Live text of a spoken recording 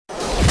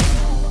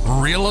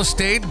Real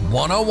Estate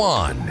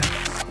 101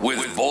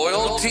 with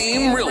Boyle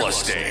Team Real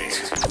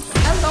Estate.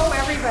 Hello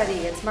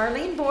everybody, it's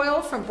Marlene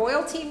Boyle from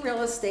Boyle Team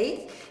Real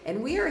Estate,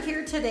 and we are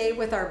here today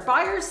with our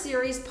Buyer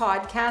Series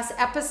podcast,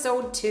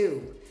 episode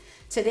 2.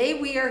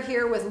 Today we are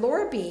here with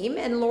Lora Behm,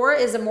 and Lora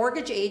is a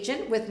mortgage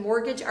agent with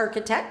Mortgage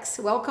Architects.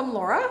 Welcome,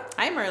 Lora.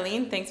 Hi,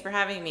 Marlene. Thanks for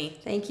having me.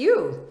 Thank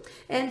you.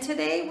 And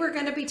today we're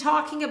going to be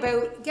talking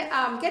about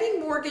getting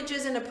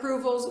mortgages and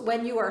approvals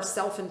when you are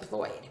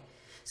self-employed.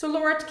 So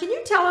Lora, can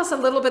you tell us a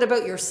little bit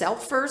about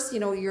yourself first? You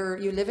know,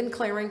 you live in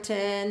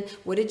Clarington.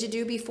 What did you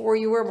do before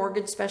you were a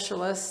mortgage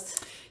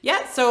specialist?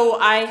 Yeah, so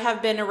I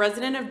have been a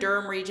resident of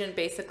Durham Region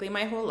basically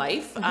my whole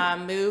life.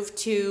 Moved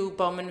to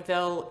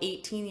Bowmanville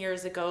 18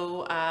 years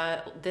ago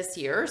this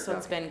year, so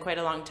it's been quite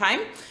a long time.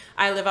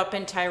 I live up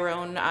in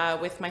Tyrone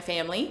with my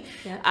family.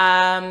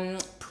 Yeah.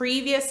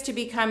 Previous to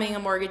becoming a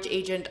mortgage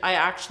agent, I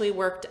actually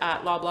worked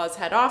at Loblaw's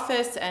head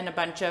office and a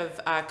bunch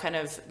of kind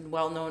of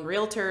well-known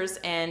realtors,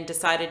 and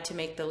decided to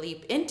make the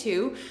leap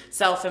into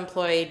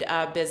self-employed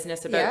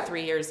business about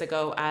 3 years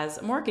ago as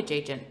a mortgage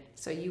agent.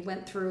 So you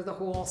went through the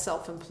whole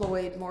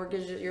self-employed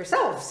mortgage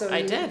yourself. So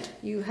I did.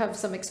 You have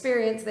some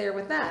experience there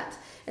with that.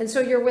 And so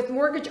you're with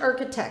Mortgage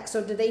Architects.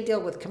 So do they deal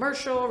with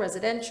commercial,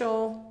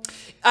 residential?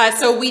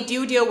 So we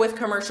do deal with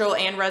commercial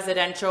and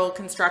residential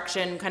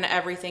construction, kind of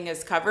everything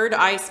is covered.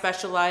 I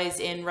specialize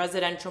in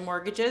residential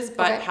mortgages,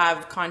 but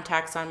have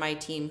contacts on my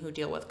team who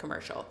deal with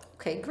commercial.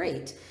 Okay,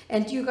 great.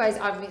 And you guys,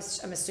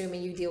 I'm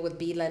assuming you deal with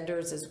B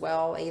lenders as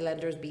well, A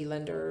lenders, B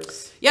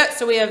lenders? Yeah,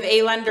 so we have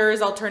A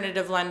lenders,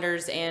 alternative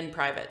lenders, and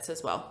privates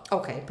as well.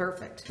 Okay,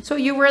 perfect. So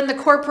you were in the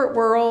corporate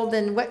world,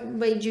 and what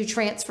made you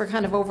transfer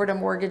kind of over to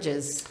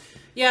mortgages?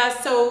 Yeah,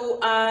 so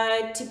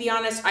to be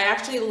honest, I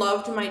actually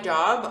loved my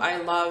job. I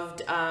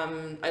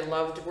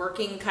loved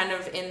working kind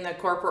of in the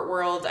corporate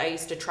world. I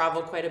used to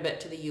travel quite a bit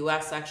to the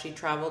US. I actually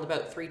traveled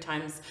about 3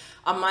 times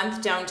a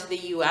month down to the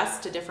US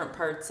to different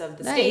parts of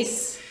the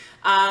States.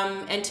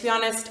 And to be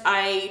honest,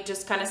 I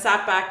just kind of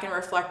sat back and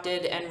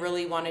reflected and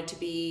really wanted to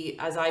be,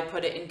 as I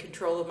put it, in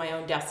control of my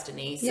own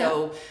destiny.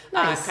 So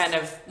kind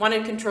of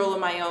wanted control of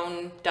my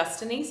own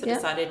destiny. So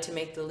decided to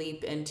make the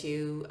leap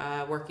into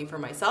working for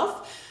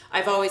myself.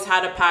 I've always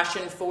had a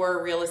passion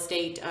for real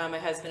estate. My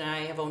husband and I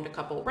have owned a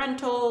couple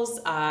rentals,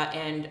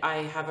 and I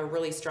have a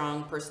really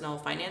strong personal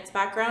finance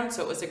background.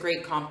 So it was a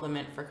great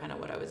complement for kind of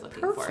what I was looking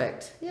for.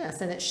 Perfect.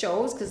 Yes, and it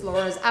shows, because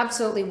Lora is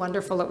absolutely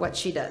wonderful at what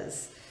she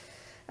does.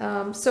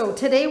 So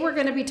today we're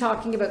going to be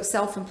talking about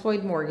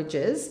self-employed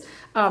mortgages.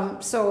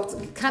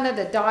 So kind of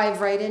to dive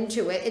right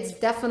into it, it's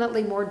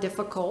definitely more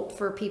difficult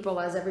for people,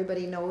 as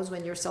everybody knows,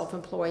 when you're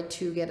self-employed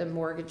to get a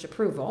mortgage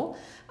approval.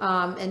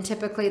 And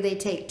typically they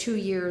take 2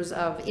 years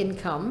of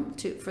income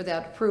for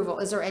that approval.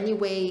 Is there any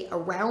way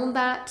around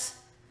that?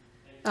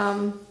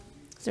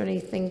 Is there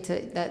anything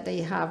that they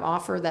have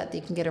offer that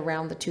they can get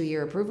around the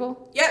 2-year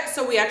approval? Yeah,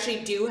 so we actually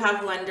do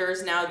have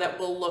lenders now that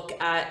will look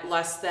at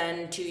less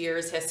than 2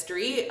 years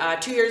history.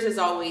 2 years is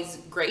always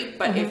great,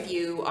 but if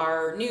you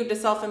are new to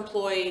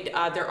self-employed,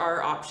 there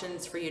are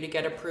options for you to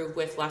get approved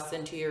with less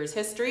than 2 years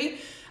history.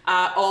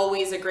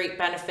 Always a great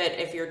benefit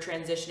if you're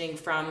transitioning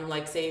from,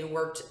 like, say you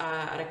worked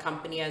at a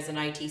company as an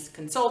IT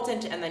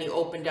consultant and then you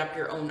opened up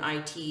your own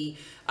IT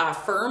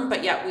firm.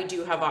 But yeah, we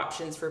do have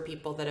options for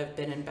people that have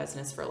been in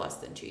business for less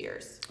than 2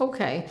 years.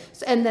 Okay.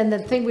 So, and then the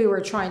thing we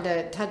were trying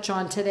to touch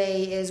on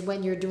today is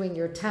when you're doing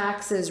your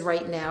taxes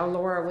right now.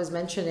 Lora was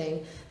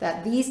mentioning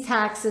that these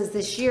taxes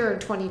this year in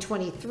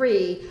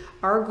 2023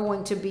 are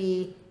going to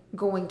be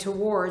going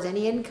towards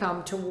any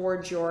income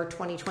towards your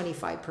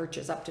 2025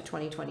 purchase up to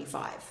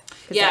 2025.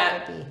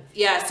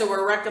 Yeah, so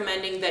we're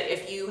recommending that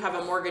if you have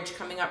a mortgage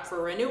coming up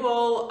for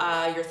renewal,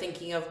 you're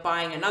thinking of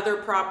buying another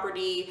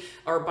property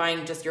or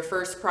buying just your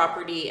first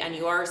property, and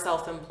you are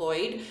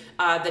self-employed,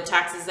 the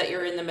taxes that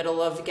you're in the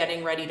middle of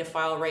getting ready to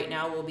file right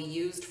now will be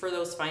used for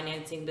those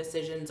financing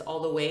decisions all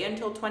the way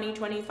until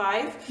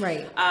 2025.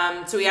 Right.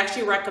 So we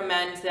actually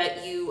recommend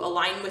that you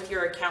align with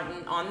your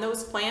accountant on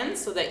those plans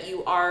so that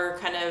you are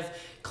kind of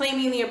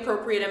claiming the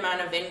appropriate amount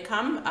of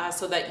income,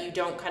 so that you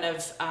don't kind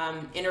of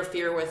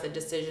interfere with a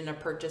decision to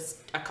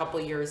purchase a couple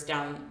years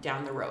down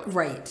the road.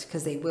 Right,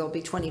 because they will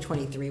be,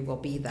 2023 will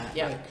be that.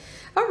 Yeah. Right.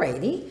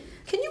 Alrighty.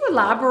 Can you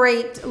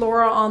elaborate,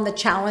 Lora, on the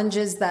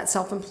challenges that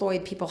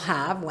self-employed people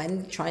have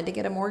when trying to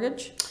get a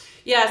mortgage?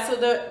 Yeah, so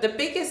the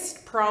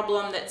biggest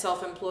problem that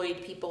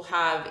self-employed people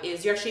have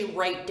is you actually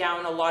write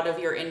down a lot of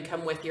your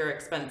income with your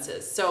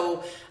expenses.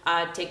 So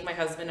take my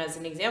husband as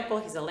an example.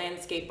 He's a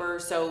landscaper.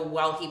 So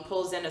while he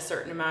pulls in a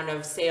certain amount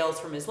of sales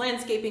from his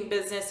landscaping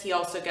business, he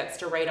also gets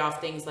to write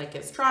off things like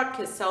his truck,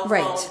 his cell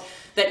phone,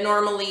 that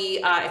normally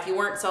if you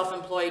weren't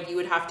self-employed, you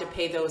would have to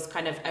pay those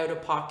kind of out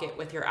of pocket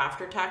with your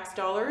after-tax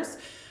dollars.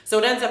 So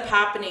what ends up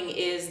happening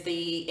is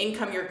the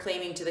income you're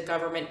claiming to the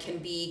government can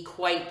be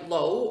quite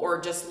low,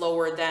 or just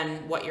lower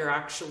than what you're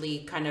actually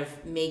kind of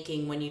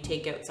making when you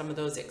take out some of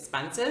those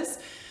expenses.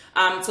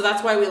 So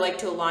that's why we like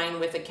to align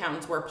with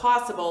accountants where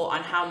possible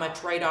on how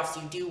much write-offs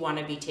you do want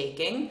to be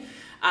taking.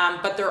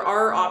 But there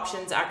are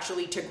options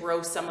actually to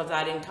grow some of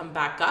that income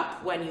back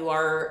up when you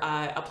are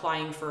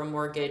applying for a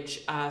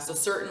mortgage. So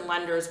certain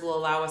lenders will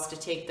allow us to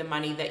take the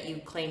money that you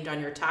claimed on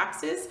your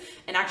taxes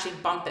and actually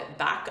bump it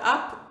back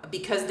up,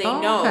 because they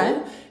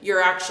know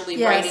you're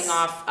actually writing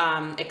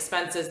off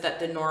expenses that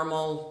the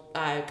normal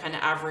kind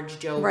of average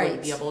Joe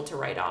would be able to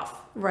write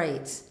off.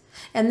 Right.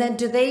 And then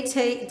do they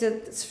take,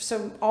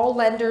 so all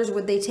lenders,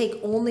 would they take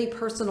only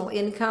personal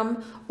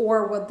income,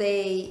 or would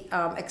they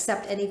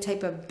accept any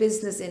type of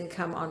business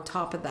income on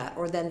top of that?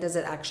 Or then does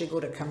it actually go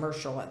to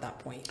commercial at that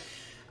point?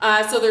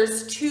 So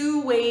there's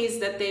two ways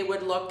that they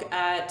would look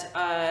at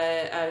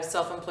a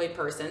self-employed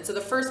person. So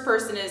the first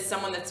person is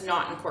someone that's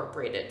not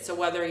incorporated. So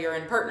whether you're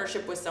in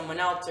partnership with someone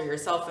else or you're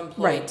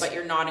self-employed, but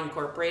you're not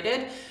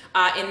incorporated.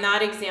 In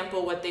that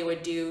example, what they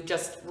would do,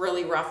 just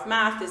really rough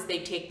math, is they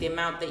take the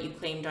amount that you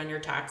claimed on your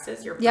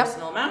taxes, your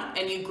personal amount,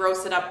 and you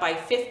gross it up by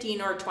 15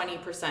 or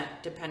 20%,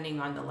 depending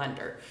on the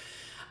lender.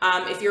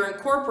 If you're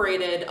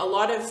incorporated, a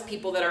lot of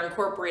people that are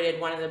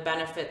incorporated, one of the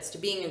benefits to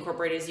being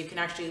incorporated is you can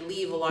actually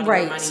leave a lot of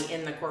your money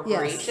in the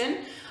corporation.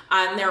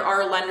 And there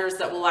are lenders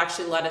that will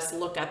actually let us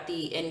look at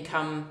the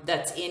income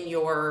that's in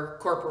your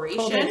corporation.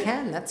 Oh, they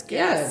can. That's good.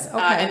 Yes.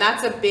 And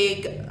that's a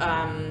big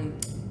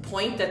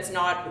point that's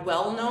not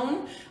well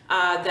known,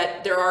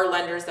 that there are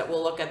lenders that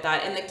will look at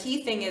that. And the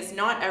key thing is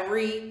not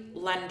every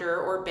lender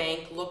or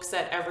bank looks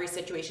at every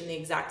situation the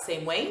exact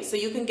same way. So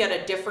you can get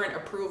a different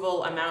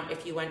approval amount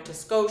if you went to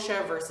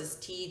Scotia versus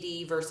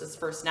TD versus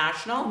First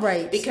National.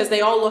 Right. Because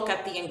they all look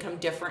at the income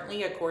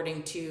differently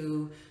according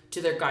to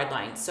their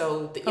guidelines.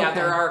 So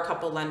there are a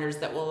couple lenders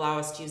that will allow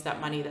us to use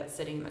that money that's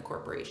sitting in the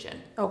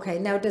corporation. Okay.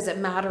 Now, does it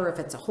matter if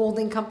it's a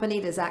holding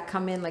company? Does that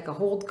come in like a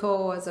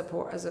holdco as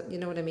a, you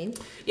know what I mean?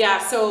 Yeah.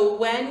 So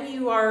when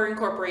you are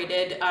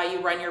incorporated, you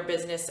run your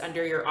business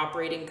under your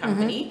operating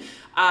company.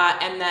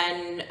 And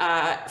then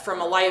from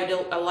a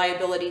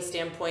liability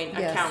standpoint,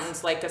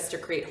 accountants like us to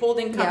create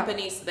holding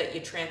companies so that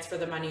you transfer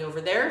the money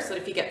over there. So that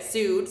if you get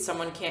sued,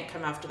 someone can't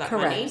come after that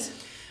money.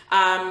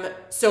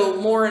 So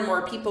more and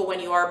more people, when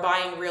you are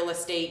buying real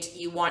estate,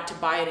 you want to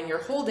buy it in your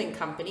holding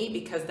company,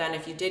 because then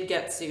if you did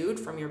get sued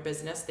from your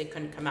business, they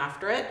couldn't come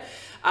after it.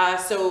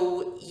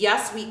 So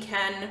yes, we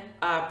can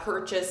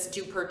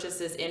do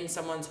purchases in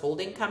someone's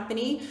holding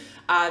company.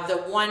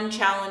 The one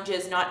challenge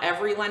is not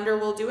every lender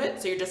will do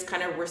it. So you're just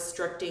kind of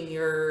restricting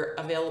your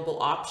available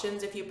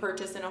options if you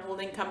purchase in a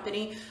holding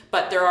company.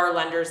 But there are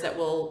lenders that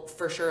will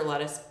for sure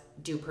let us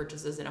do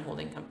purchases in a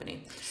holding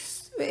company.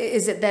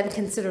 Is it then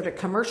considered a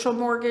commercial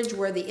mortgage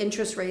where the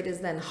interest rate is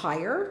then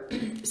higher?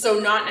 So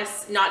not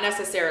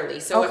necessarily.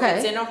 So if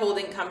it's in a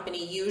holding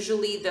company,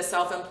 usually the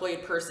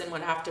self-employed person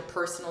would have to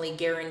personally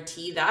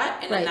guarantee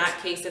that. And in that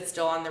case, it's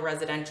still on the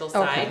residential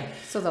side.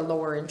 So the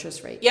lower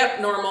interest rate.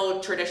 Yep, normal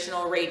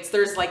traditional rates.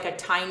 There's like a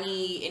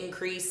tiny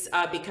increase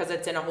because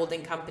it's in a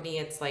holding company.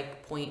 It's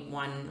like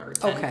 0.1 or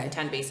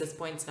 10 basis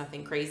points,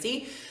 nothing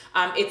crazy.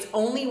 It's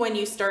only when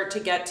you start to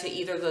get to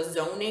either the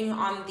zoning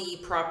on the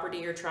property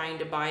you're trying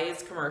to buy is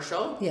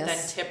commercial, then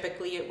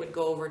typically it would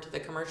go over to the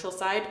commercial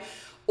side,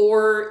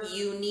 or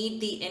you need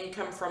the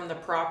income from the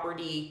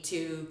property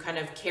to kind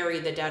of carry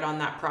the debt on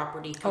that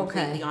property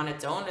completely on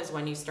its own, is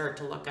when you start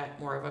to look at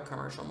more of a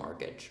commercial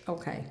mortgage.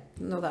 Okay.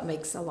 No, that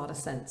makes a lot of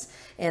sense.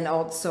 And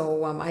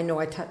also, I know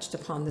I touched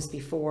upon this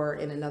before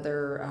in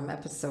another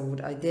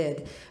episode I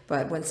did,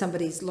 but when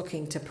somebody's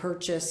looking to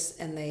purchase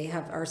and they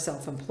are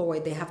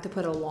self-employed, they have to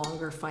put a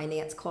longer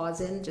finance clause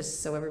in,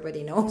 just so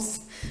everybody knows,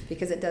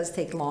 because it does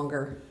take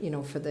longer,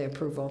 for the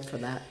approval for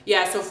that.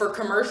 Yeah. So for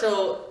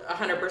commercial,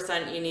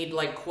 100%, you need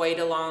like quite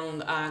a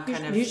long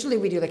kind of. Usually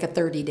we do like a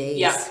 30 days.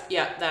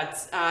 Yeah.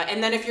 That's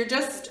and then if you're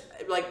just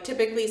like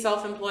typically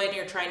self-employed and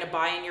you're trying to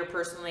buy in your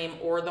personal name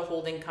or the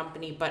holding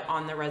company, but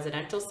on the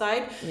residential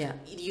side,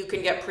 you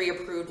can get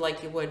pre-approved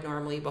like you would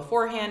normally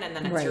beforehand, and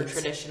then it's your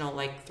traditional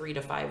like 3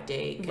 to 5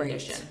 day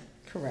condition.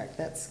 Correct.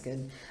 That's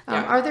good.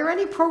 Are there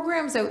any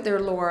programs out there,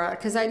 Laura?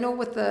 Because I know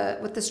with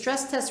the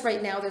stress test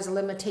right now, there's a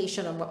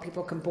limitation on what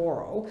people can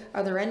borrow.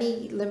 Are there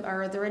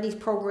any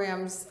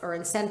programs or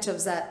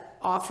incentives that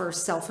offer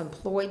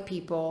self-employed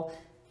people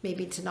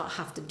maybe to not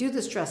have to do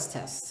the stress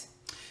test?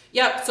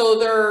 Yeah, so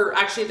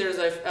there's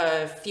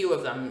a few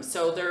of them.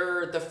 So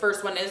the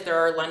first one is there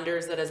are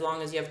lenders that as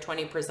long as you have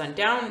 20%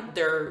 down,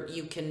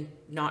 you can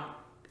not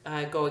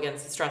go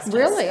against the stress test.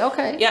 Really?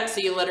 Okay. Yeah,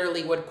 so you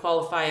literally would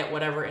qualify at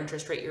whatever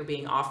interest rate you're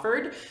being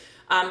offered.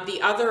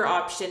 The other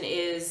option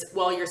is,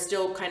 while you're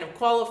still kind of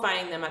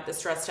qualifying them at the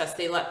stress test,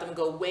 they let them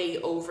go way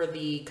over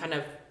the kind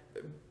of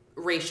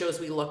ratios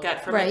we look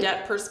at from a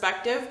debt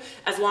perspective,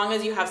 as long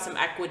as you have some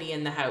equity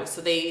in the house. So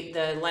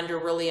the lender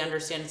really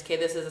understands, okay,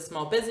 this is a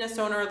small business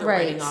owner, they're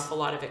writing off a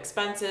lot of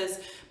expenses,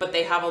 but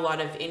they have a lot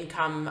of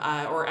income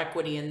or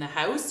equity in the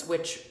house,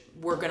 which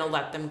we're going to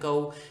let them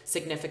go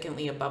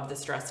significantly above the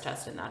stress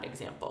test in that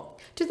example.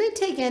 Do they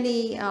take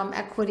any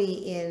equity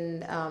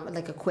in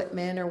like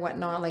equipment or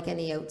whatnot, like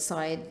any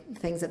outside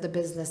things that the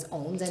business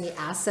owns, any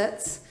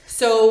assets?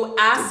 So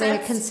assets, do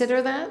they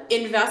consider that?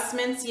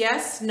 Investments,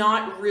 yes,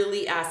 not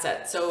really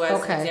assets. So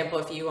as an example,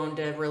 if you owned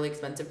a really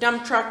expensive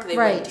dump truck, they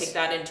wouldn't take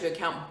that into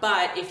account.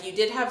 But if you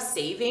did have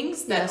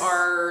savings that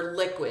are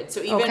liquid,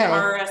 so even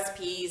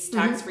RSPs,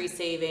 tax-free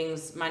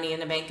savings, money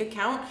in a bank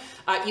account,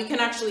 you can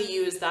actually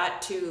use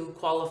that to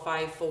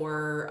qualify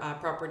for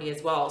property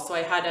as well. So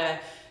I had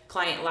a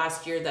client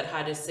last year that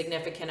had a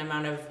significant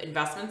amount of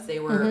investments. They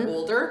were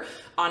older,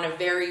 on a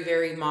very,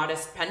 very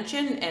modest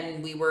pension,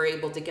 and we were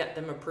able to get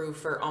them approved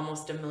for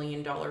almost $1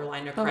 million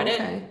line of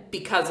credit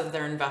because of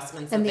their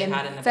investments that they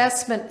had in the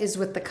investment is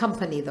with the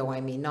company, though, I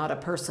mean, not a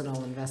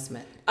personal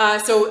investment.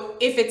 So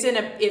if it's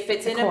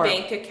in a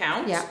bank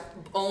account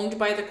owned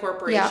by the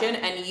corporation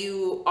and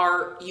you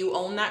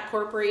own that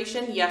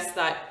corporation, yes,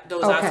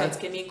 those assets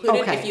can be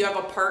included. If you have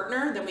a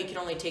partner, then we can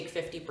only take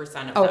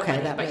 50% of that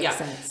money. That makes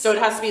sense. So it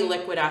has to be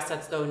liquid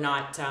assets, though,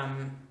 not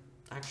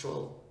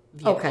actual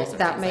vehicles.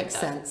 That makes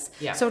sense.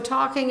 Yeah. So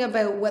talking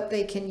about what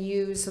they can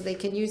use, so they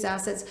can use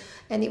assets,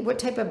 and what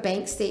type of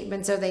bank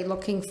statements are they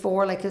looking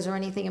for? Like, is there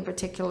anything in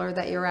particular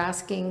that you're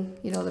asking,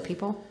 the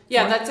people?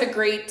 Yeah, that's a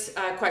great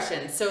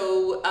question.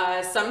 So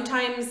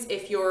sometimes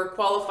if you're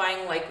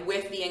qualifying like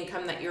with the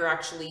income that you're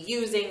actually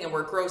using and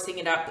we're grossing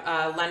it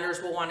up,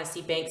 lenders will want to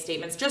see bank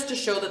statements just to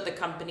show that the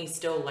company's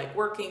still like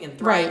working and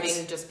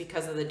thriving just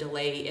because of the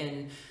delay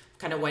in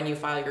kind of when you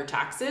file your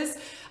taxes.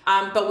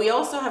 But we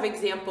also have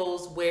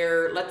examples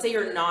where, let's say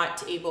you're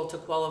not able to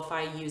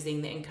qualify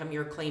using the income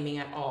you're claiming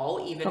at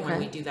all, even when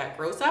we do that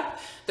gross up.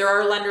 There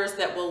are lenders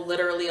that will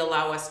literally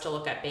allow us to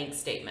look at bank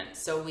statements.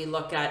 So we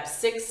look at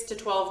 6 to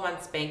 12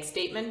 months bank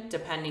statement,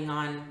 depending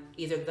on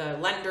either the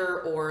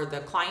lender or the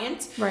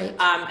client. Right.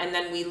 And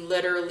then we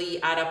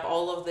literally add up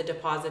all of the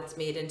deposits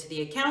made into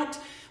the account.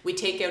 We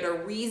take out a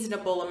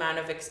reasonable amount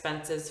of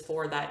expenses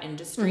for that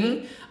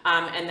industry,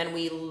 and then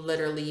we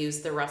literally use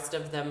the rest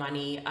of the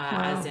money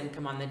as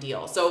income on the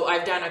deal. So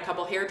I've done a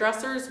couple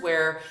hairdressers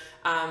where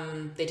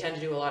they tend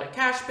to do a lot of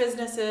cash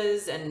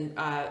businesses and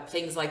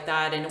things like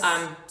that, and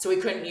so we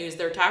couldn't use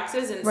their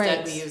taxes.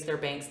 Instead, we used their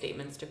bank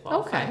statements to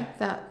qualify. Okay,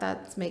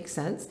 that makes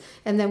sense.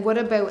 And then what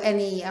about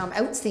any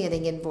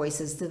outstanding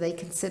invoices? Do they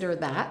consider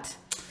that?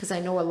 Because I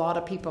know a lot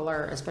of people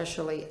are,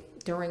 especially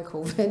during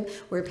COVID,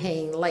 we're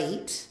paying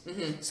late.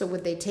 So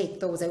would they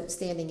take those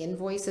outstanding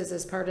invoices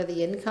as part of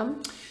the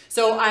income?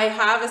 So I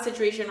have a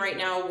situation right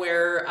now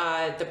where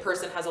the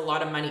person has a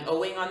lot of money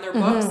owing on their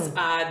books.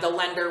 The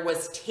lender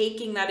was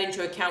taking that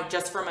into account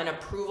just from an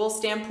approval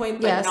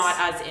standpoint, but not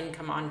as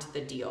income onto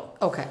the deal.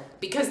 Okay.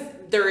 Because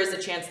there is a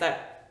chance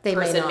that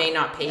person may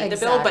not pay the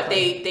bill, but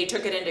they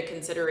took it into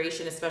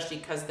consideration, especially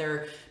because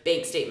their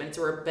bank statements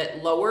were a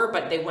bit lower,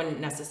 but they wouldn't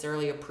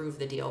necessarily approve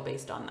the deal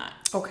based on that.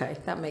 Okay,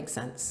 that makes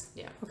sense.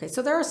 Yeah. Okay,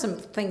 so there are some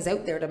things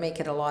out there to make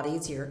it a lot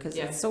easier because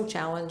it's so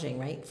challenging,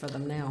 right, for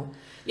them now.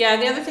 Yeah,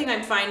 the other thing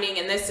I'm finding,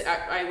 and this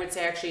I would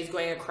say actually is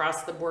going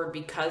across the board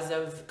because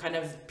of kind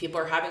of people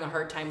are having a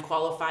hard time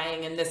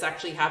qualifying, and this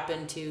actually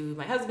happened to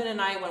my husband and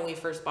I when we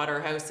first bought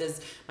our house.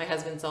 Is my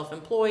husband's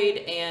self-employed,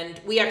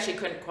 and we actually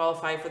couldn't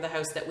qualify for the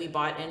house that we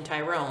bought in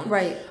Tyrone.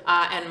 Right.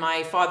 And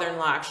my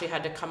father-in-law actually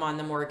had to come on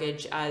the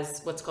mortgage as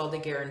what's called a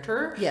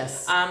guarantor.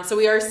 Yes. So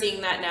we are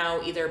seeing that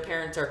now. Either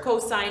parents are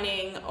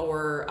co-signing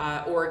or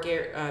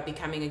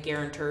becoming a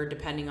guarantor,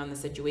 depending on the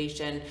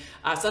situation.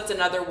 So that's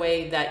another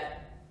way that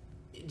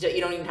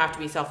you don't even have to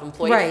be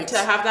self-employed to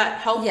have that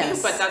help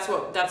you, but that's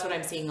what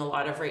I'm seeing a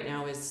lot of right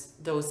now is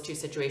those two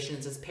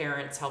situations as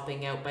parents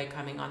helping out by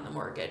coming on the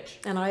mortgage.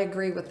 And I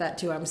agree with that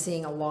too. I'm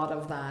seeing a lot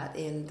of that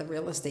in the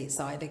real estate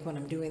side. Like when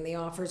I'm doing the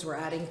offers, we're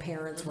adding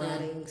parents, we're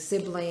adding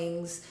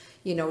siblings,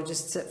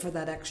 just for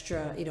that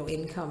extra,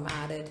 income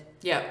added.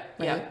 Yeah.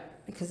 Right? Yeah.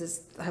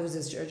 Because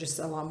houses are just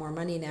a lot more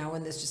money now,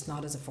 and it's just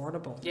not as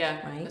affordable.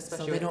 Yeah. Right.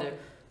 Especially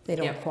they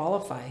don't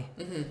qualify.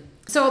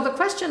 So the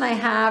question I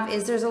have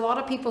is, there's a lot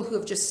of people who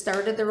have just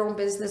started their own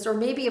business, or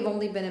maybe have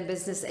only been in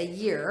business a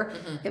year,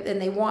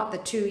 and they want the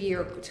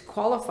 2-year to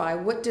qualify.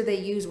 What do they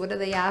use? What do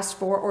they ask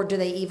for? Or do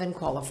they even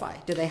qualify?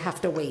 Do they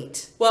have to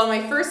wait? Well,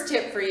 my first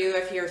tip for you,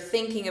 if you're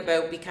thinking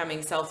about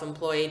becoming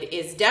self-employed,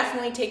 is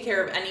definitely take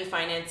care of any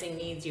financing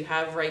needs you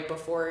have right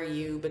before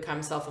you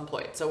become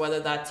self-employed. So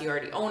whether that's you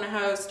already own a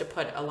house, to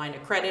put a line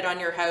of credit on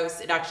your house,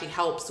 it actually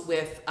helps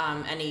with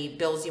any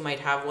bills you might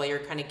have while you're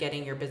kind of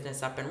getting your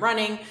business up and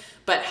running,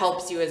 but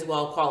helps you as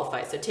well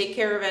qualify. So take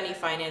care of any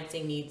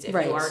financing needs if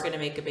you are going to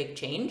make a big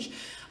change.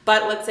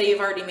 But let's say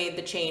you've already made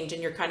the change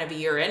and you're kind of a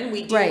year in.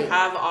 We do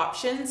have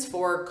options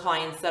for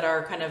clients that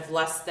are kind of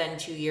less than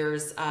 2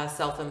 years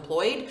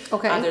self-employed.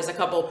 Okay. There's a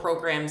couple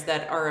programs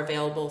that are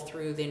available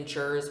through the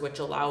insurers, which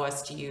allow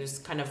us to use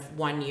kind of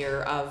 1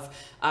 year of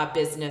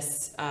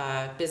business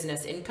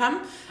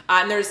income.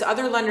 And there's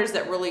other lenders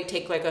that really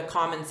take like a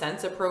common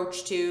sense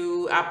approach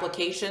to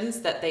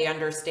applications, that they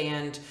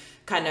understand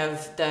kind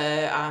of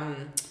the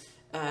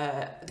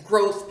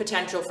growth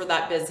potential for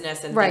that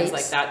business and Right. things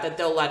like that, that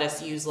they'll let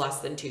us use less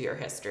than 2-year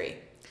history.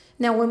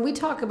 Now, when we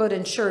talk about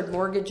insured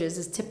mortgages,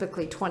 is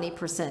typically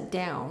 20%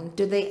 down.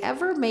 Do they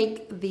ever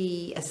make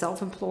the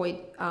self-employed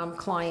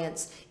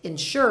clients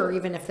insure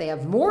even if they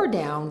have more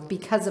down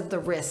because of the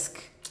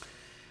risk?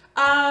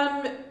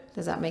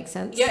 Does that make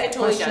sense? Yeah, it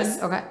totally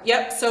does. Okay.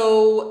 Yep.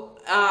 So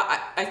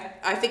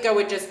I think I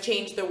would just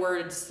change the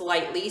word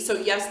slightly. So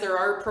yes, there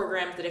are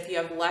programs that if you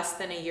have less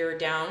than a year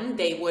down,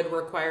 they would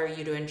require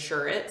you to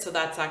insure it. So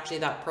that's actually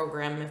that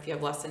program. If you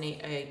have less than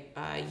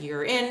a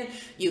year in,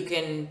 you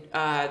can,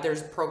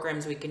 there's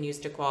programs we can use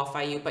to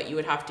qualify you, but you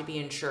would have to be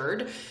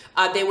insured.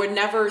 They would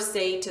never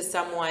say to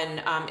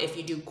someone, if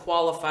you do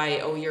qualify,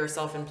 oh, you're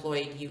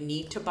self-employed, you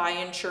need to buy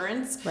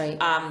insurance. Right.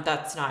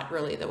 That's not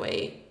really the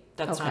way.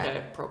 That's not Okay.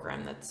 a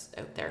program that's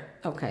out there.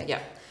 Okay. Yeah.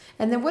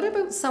 And then what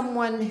about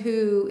someone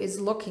who is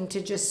looking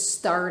to just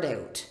start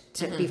out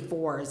to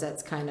before?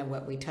 That's kind of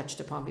what we touched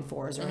upon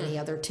before. Is there any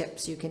other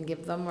tips you can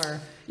give them, or?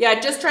 Yeah,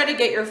 just try to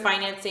get your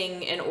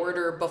financing in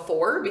order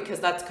before, because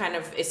that's kind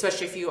of,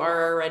 especially if you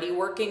are already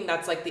working,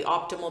 that's like the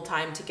optimal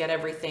time to get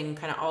everything,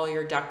 kind of all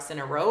your ducks in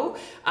a row.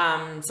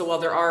 So while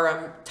there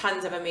are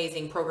tons of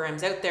amazing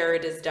programs out there,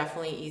 it is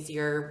definitely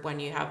easier when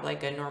you have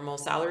like a normal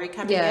salary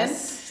coming in.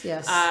 Yes.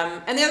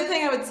 And the other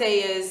thing I would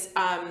say is,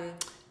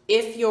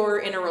 if you're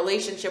in a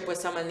relationship with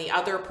someone, the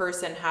other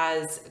person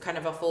has kind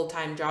of a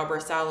full-time job or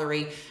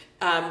salary,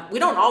 we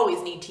don't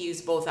always need to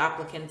use both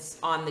applicants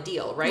on the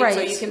deal, right?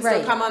 So you can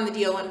still come on the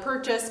deal and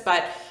purchase,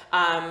 but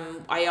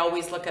I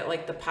always look at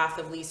like the path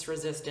of least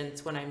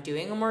resistance when I'm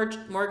doing a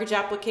mortgage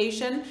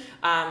application.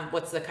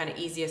 What's the kind of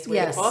easiest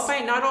way to qualify?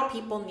 Not all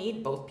people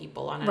need both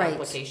people on an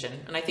application.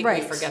 And I think we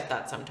forget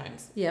that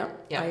sometimes. Yeah,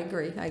 I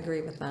agree. I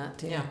agree with that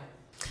too. Yeah.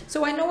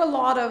 So I know a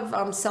lot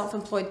of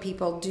self-employed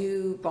people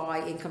do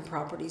buy income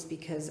properties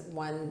because,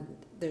 one,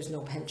 there's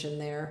no pension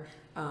there.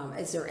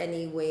 Is there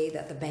any way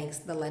that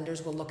the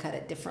lenders will look at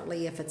it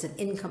differently if it's an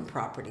income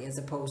property as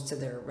opposed to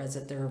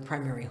their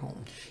primary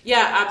home?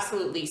 Yeah,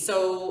 absolutely.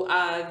 So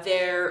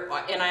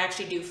and I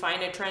actually do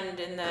find a trend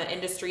in the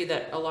industry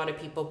that a lot of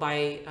people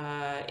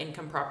buy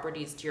income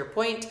properties, to your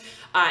point.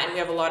 And we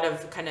have a lot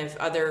of kind of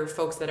other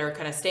folks that are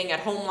kind of staying at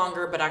home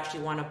longer, but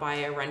actually want to buy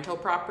a rental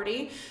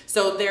property.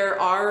 So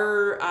there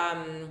are,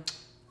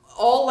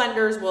 all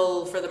lenders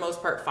will, for the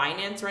most part,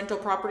 finance rental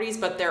properties,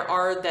 but there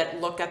are that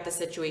look at the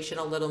situation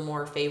a little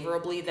more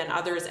favorably than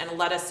others and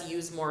let us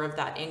use more of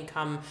that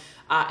income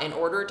in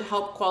order to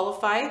help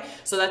qualify.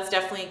 So that's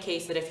definitely a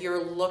case that if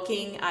you're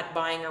looking at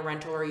buying a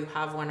rental or you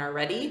have one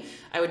already,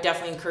 I would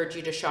definitely encourage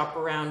you to shop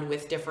around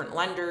with different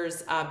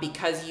lenders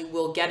because you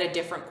will get a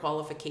different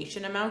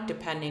qualification amount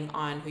depending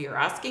on who you're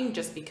asking,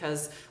 just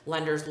because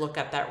lenders look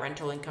at that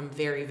rental income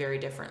very, very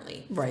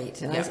differently.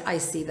 Right. And I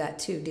see that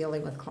too,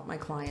 dealing with my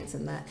clients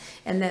and that.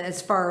 And then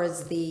as far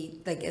as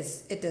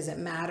it doesn't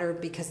matter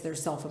because they're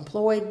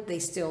self-employed, they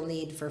still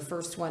need for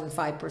first one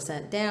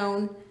 5%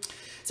 down.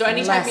 So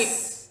anytime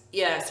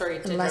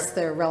unless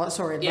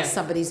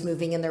somebody's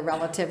moving in, their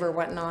relative or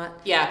whatnot.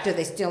 Yeah. Do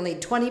they still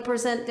need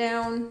 20%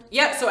 down?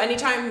 Yeah. So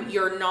anytime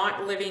you're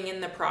not living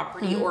in the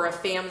property or a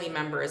family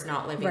member is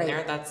not living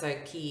there, that's a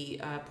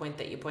key point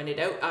that you pointed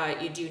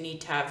out. You do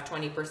need to have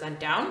 20%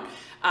 down.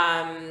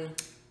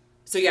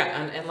 So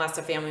yeah, unless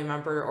a family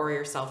member or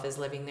yourself is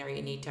living there,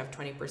 you need to have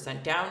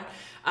 20% down.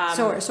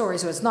 So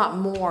it's not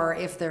more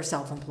if they're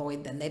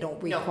self-employed, then they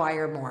don't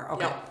require more.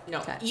 Okay.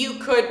 No. Okay. You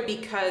could,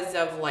 because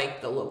of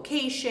like the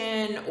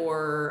location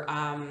or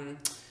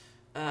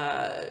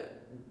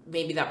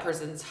maybe that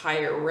person's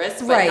higher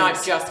risk, but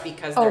not just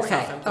because they're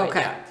self-employed.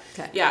 Okay.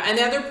 Yeah. And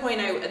the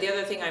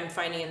other thing I'm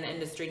finding in the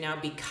industry now,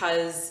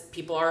 because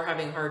people are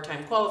having a hard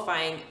time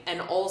qualifying and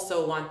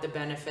also want the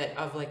benefit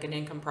of like an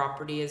income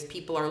property, is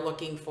people are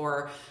looking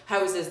for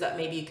houses that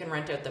maybe you can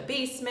rent out the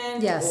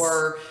basement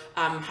or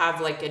have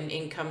like an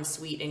income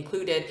suite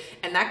included,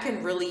 and that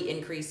can really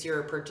increase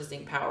your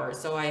purchasing power.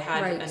 So I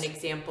had an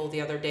example the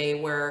other day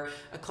where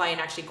a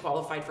client actually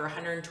qualified for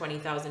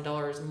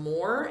 $120,000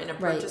 more in a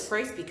purchase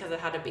price because it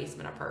had a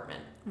basement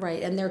apartment.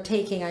 Right. And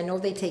I know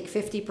they take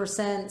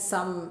 50%,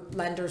 some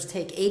lenders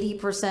take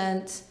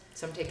 80%.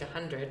 Some take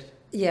 100.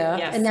 Yeah.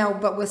 Yes. And now,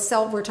 but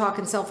we're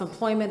talking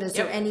self-employment. Is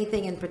there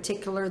anything in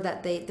particular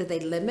that do they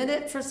limit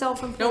it for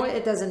self-employed? Nope.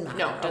 It doesn't matter.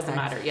 No, it doesn't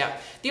matter. Yeah.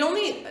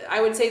 I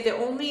would say the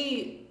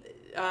only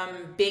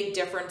big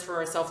difference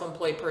for a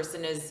self-employed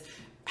person is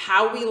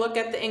how we look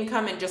at the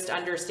income, and just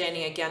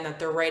understanding again that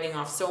they're writing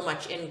off so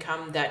much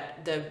income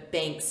that the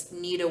banks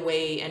need a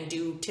way and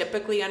do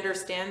typically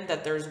understand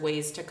that there's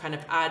ways to kind of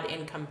add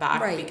income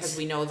back because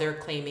we know they're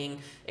claiming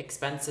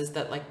expenses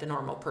that like the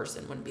normal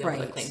person wouldn't be able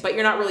to claim. But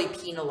you're not really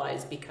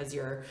penalized because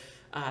you're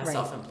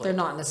self-employed. They're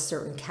not in a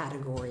certain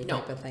category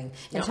type of thing.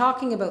 And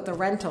talking about the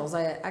rentals,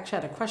 I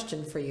actually had a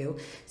question for you.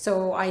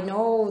 So I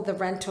know the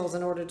rentals,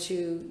 in order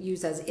to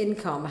use as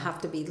income,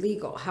 have to be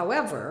legal.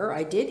 However,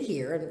 I did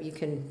hear, and you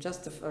can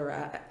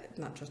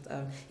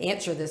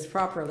answer this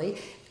properly,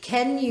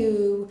 can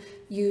you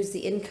use the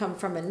income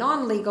from a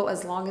non-legal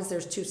as long as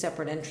there's two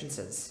separate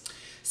entrances?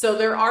 So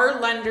there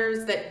are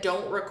lenders that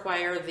don't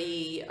require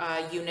the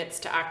units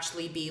to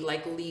actually be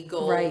like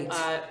legal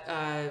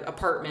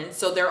apartments.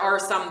 So there are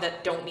some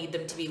that don't need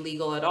them to be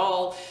legal at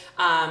all.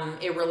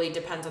 It really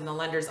depends on the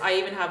lenders. I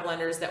even have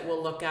lenders that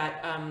will look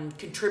at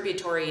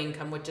contributory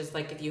income, which is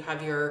like if you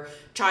have your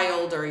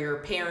child or your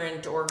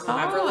parent or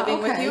whomever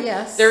living with you.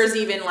 Yes. There's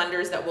even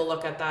lenders that will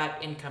look at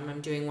that income.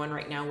 I'm doing one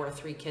right now where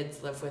 3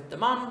 kids live with the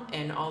mom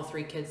and all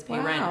 3 kids pay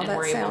rent, and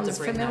we're able to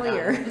bring that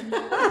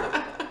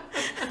up.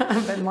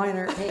 But mine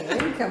aren't paying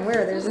income.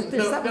 There's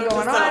something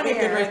going on here.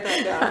 You can write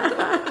that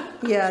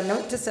down. Yeah,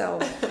 note to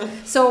self.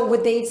 So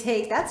would they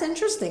take? That's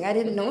interesting. I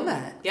didn't know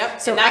that.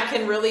 Yep. So and that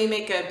can really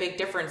make a big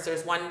difference.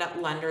 There's one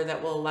lender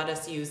that will let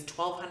us use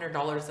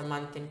 $1,200 a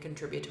month in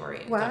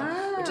contributory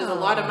income, which is a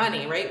lot of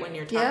money, right? When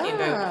you're talking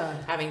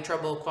about having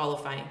trouble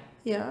qualifying.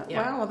 Yeah.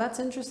 Wow. Well, that's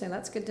interesting.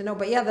 That's good to know.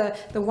 But yeah,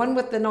 the one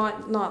with the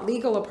not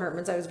legal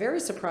apartments, I was very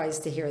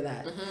surprised to hear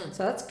that.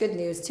 So that's good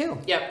news too.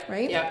 Yep.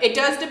 Right. Yeah. It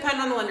does depend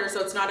on the lender,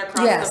 so it's not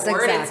across the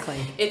board. Exactly.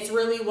 It's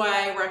really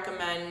why I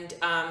recommend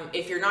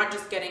if you're not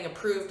just getting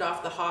approved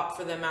off the hop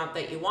for the amount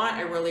that you want,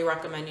 I really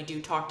recommend you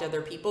do talk to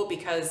other people,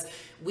 because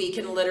we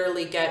can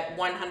literally get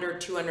 $100,000,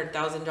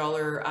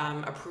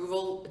 $200,000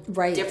 approval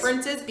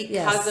differences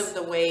because of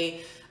the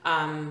way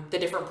the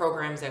different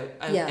programs out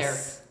there.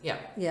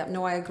 Yeah.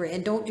 No, I agree.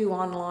 And don't do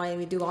online.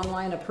 We do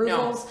online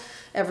approvals.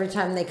 Every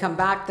time they come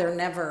back, they're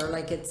never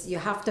like you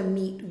have to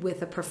meet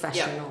with a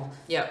professional.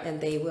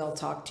 And they will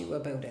talk to you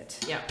about it.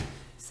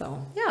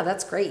 So yeah,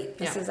 that's great.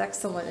 This is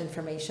excellent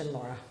information,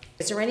 Lora.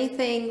 Is there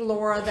anything,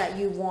 Lora, that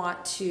you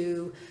want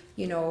to,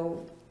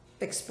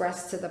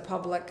 express to the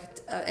public,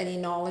 any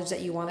knowledge that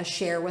you want to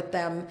share with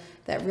them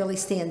that really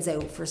stands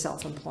out for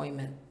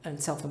self-employment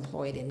and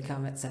self-employed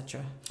income,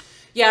 etc.?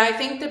 Yeah, I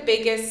think the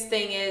biggest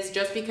thing is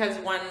just because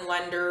one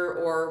lender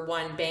or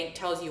one bank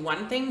tells you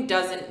one thing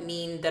doesn't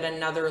mean that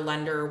another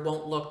lender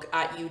won't look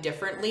at you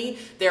differently.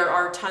 There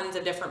are tons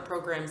of different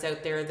programs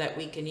out there that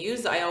we can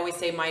use. I always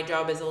say my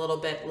job is a little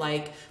bit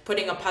like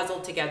putting a puzzle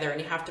together, and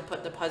you have to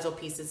put the puzzle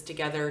pieces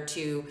together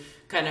to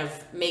kind of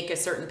make a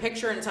certain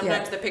picture, and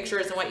sometimes the picture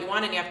isn't what you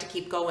want and you have to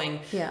keep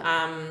going.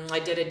 I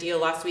did a deal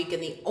last week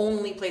and the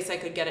only place I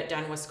could get it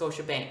done was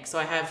Scotiabank. So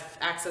I have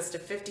access to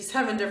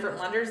 57 different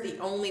lenders. The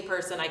only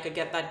person I could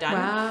get that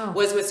done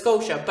was with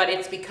Scotia, but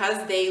it's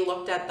because they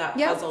looked at that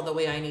puzzle the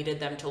way I needed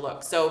them to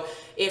look. So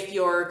if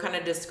you're kind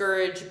of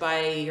discouraged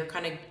by you're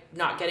kind of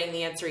not getting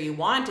the answer you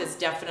want, is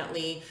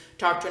definitely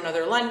talk to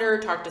another lender,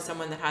 talk to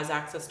someone that has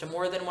access to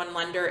more than one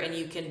lender, and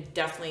you can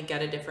definitely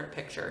get a different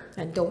picture.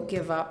 And don't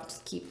give up,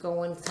 just keep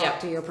going, talk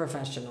to your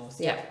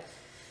professionals.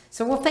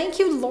 So, well, thank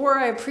you,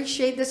 Lora. I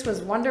appreciate this. Was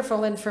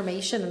wonderful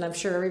information, and I'm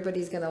sure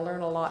everybody's going to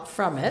learn a lot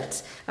from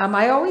it.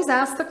 I always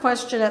ask the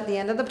question at the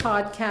end of the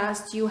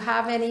podcast, do you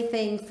have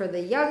anything for the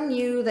young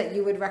you that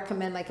you would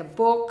recommend, like a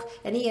book,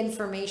 any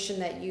information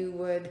that you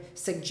would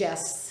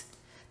suggest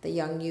the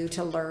young you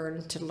to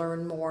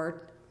learn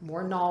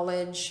more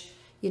knowledge,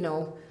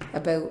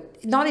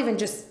 about not even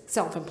just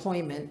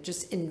self-employment,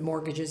 just in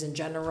mortgages in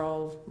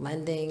general,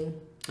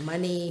 lending,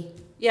 money?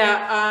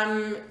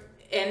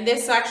 And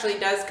this actually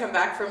does come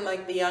back from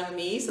like the young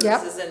me. So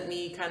this isn't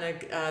me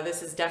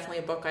this is definitely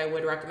a book I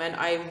would recommend.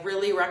 I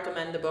really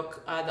recommend the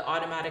book, The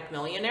Automatic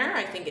Millionaire.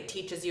 I think it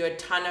teaches you a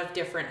ton of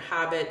different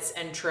habits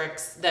and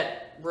tricks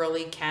that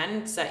really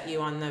can set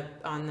you on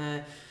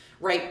the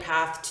right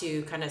path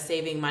to kind of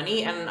saving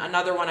money. And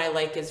another one I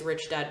like is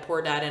Rich Dad,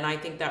 Poor Dad. And I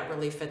think that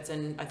really fits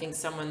in. I think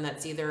someone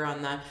that's either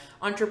on the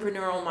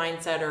entrepreneurial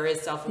mindset or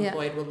is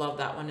self-employed would love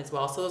that one as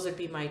well. So those would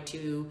be my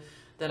 2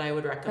 that I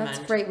would recommend. That's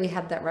great. We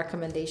had that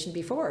recommendation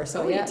before.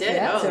 So we did.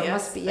 So it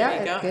must be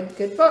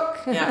good book.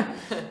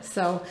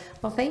 So,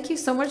 well, thank you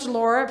so much,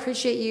 Lora.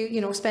 Appreciate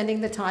you, spending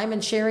the time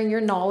and sharing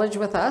your knowledge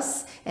with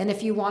us. And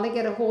if you want to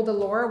get a hold of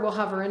Lora, we'll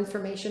have her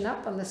information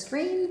up on the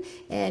screen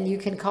and you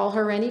can call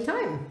her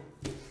anytime.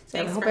 So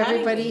I hope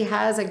everybody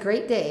has a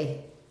great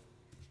day.